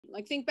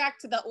Like think back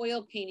to the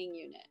oil painting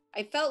unit.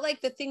 I felt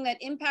like the thing that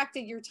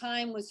impacted your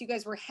time was you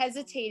guys were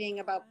hesitating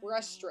about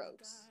brush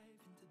strokes.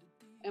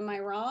 Am I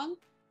wrong?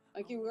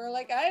 Like you were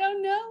like, I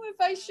don't know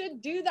if I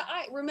should do the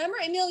eye. Remember,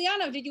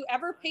 Emiliano, did you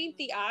ever paint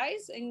the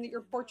eyes in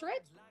your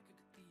portrait?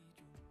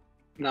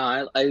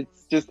 No,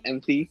 it's just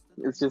empty.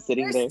 It's just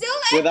sitting They're there.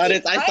 still Without empty,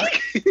 its eye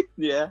right? socket.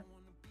 Yeah.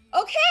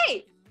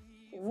 Okay.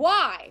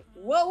 Why?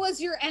 What was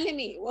your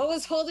enemy? What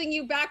was holding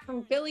you back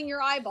from filling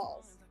your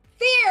eyeballs?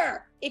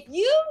 Fear. If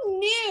you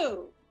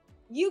knew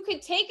you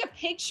could take a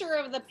picture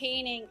of the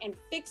painting and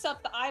fix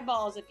up the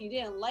eyeballs if you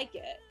didn't like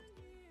it,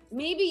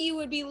 maybe you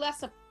would be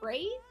less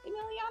afraid,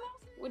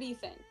 Emiliano? What do you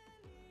think?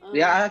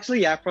 Yeah,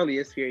 actually, yeah, probably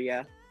is fear,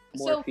 yeah.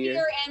 So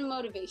fear and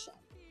motivation.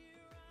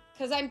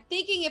 Because I'm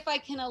thinking if I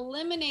can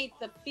eliminate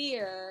the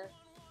fear,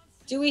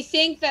 do we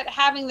think that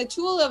having the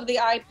tool of the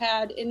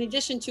iPad in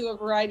addition to a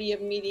variety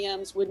of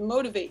mediums would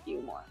motivate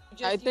you more?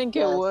 I think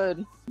it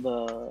would.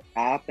 The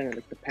app and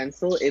like the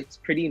pencil, it's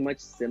pretty much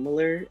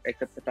similar,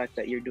 except the fact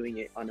that you're doing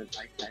it on an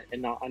iPad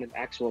and not on an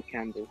actual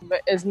canvas.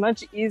 But it's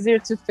much easier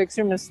to fix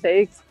your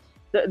mistakes.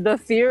 The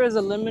fear is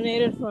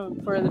eliminated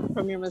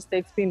from your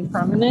mistakes being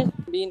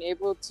permanent, being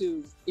able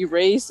to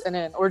erase and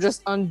then or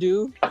just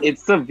undo.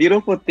 It's a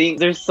beautiful thing.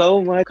 There's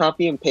so much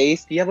copy and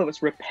paste. You have a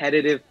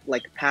repetitive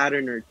like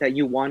pattern or that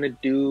you want to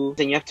do,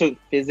 and you have to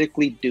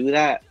physically do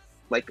that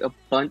like a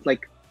bunch,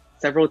 like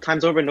several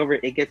times over and over.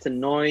 It gets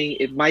annoying.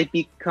 It might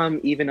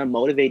become even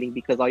unmotivating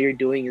because all you're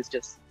doing is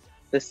just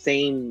the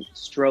same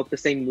stroke, the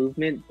same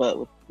movement, but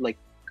with like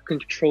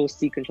Control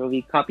C, Control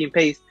V, copy and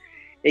paste.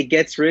 It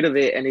gets rid of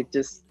it, and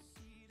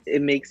it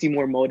makes you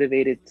more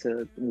motivated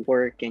to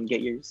work and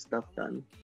get your stuff done.